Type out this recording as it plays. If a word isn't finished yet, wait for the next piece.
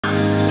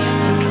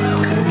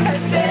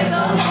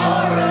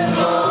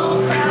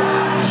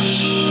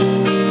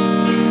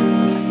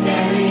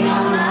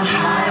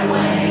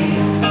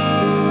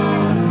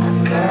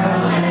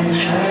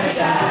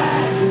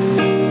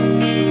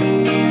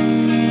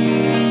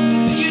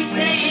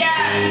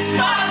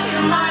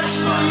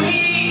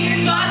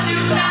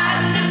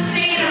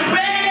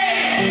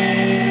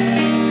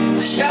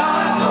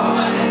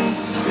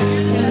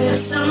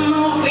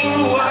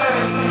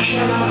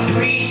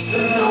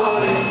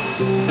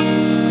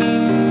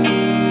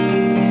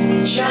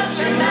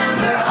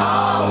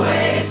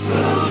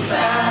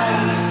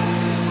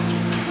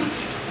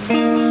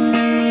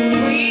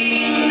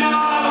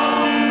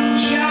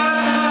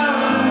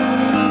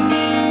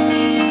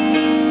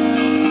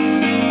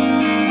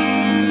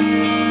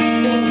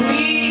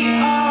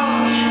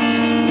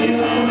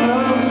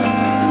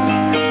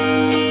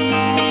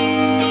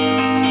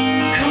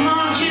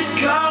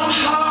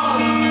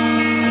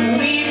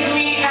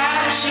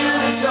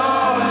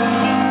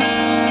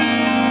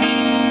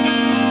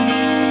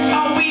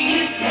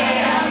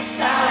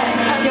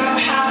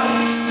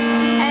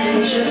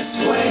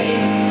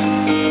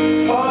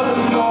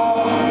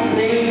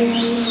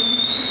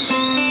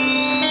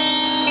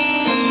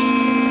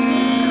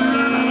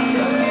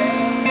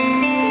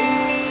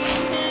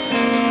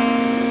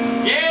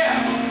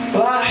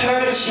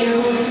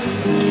you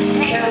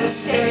can't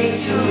stay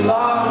too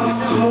long, 'cause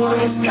the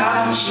morning's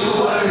got you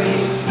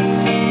worried.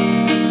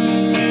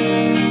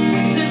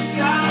 To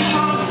stand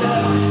home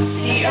to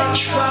see our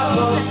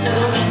troubles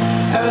and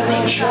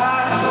early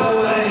drive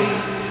away.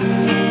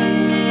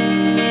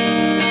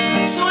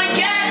 So I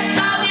guess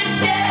I'll just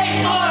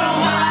stay for a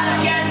while. I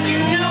guess you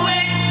knew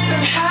it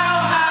from how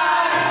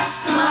I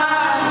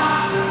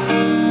smile,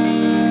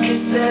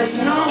 'cause there's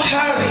no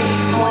hurry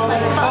more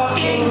like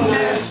fucking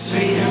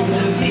nursery and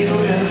the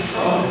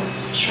beautiful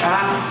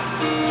trap.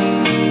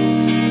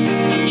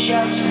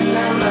 Just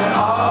remember,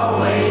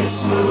 always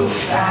move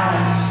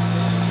fast.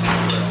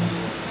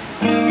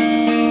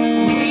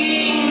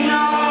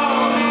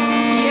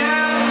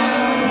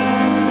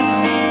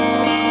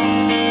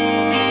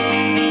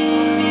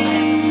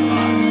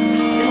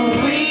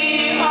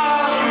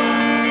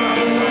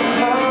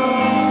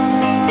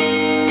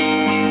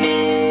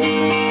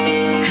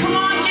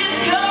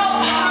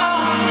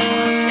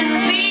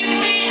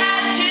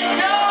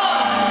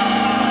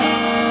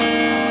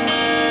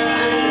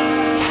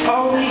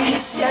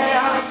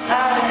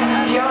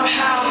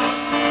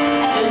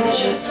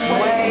 Just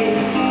wait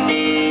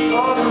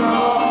for the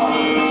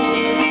morning,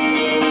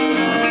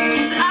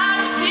 'cause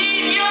I've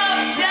seen your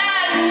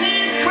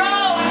sadness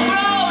grow and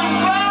grow and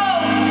grow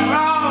and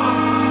grow,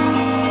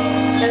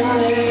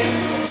 and it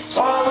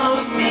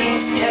swallows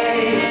these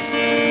days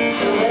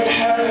till it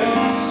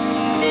hurts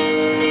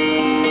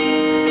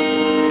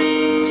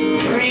to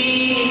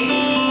breathe.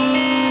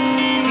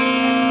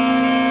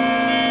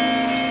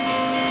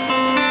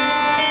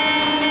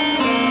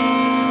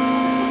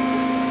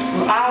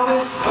 Well, I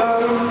whisper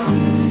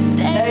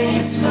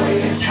thanks for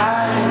your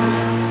time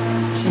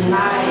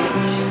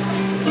tonight,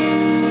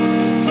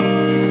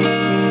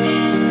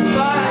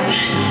 but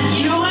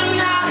you are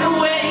not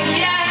awake,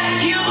 yeah,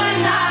 you are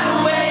not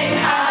awake,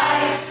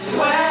 I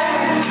swear.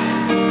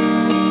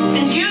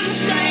 And you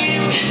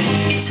scream,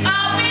 it's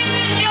all been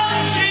in your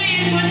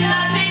dreams with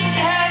nothing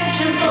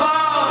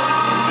tangible.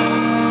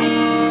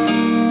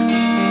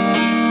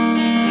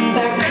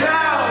 That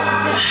girl,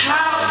 the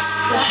house,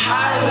 the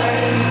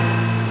highway,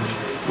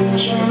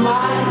 you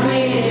might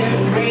made it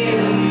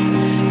real.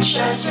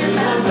 Just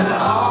remember,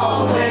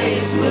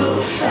 always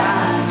move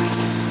fast.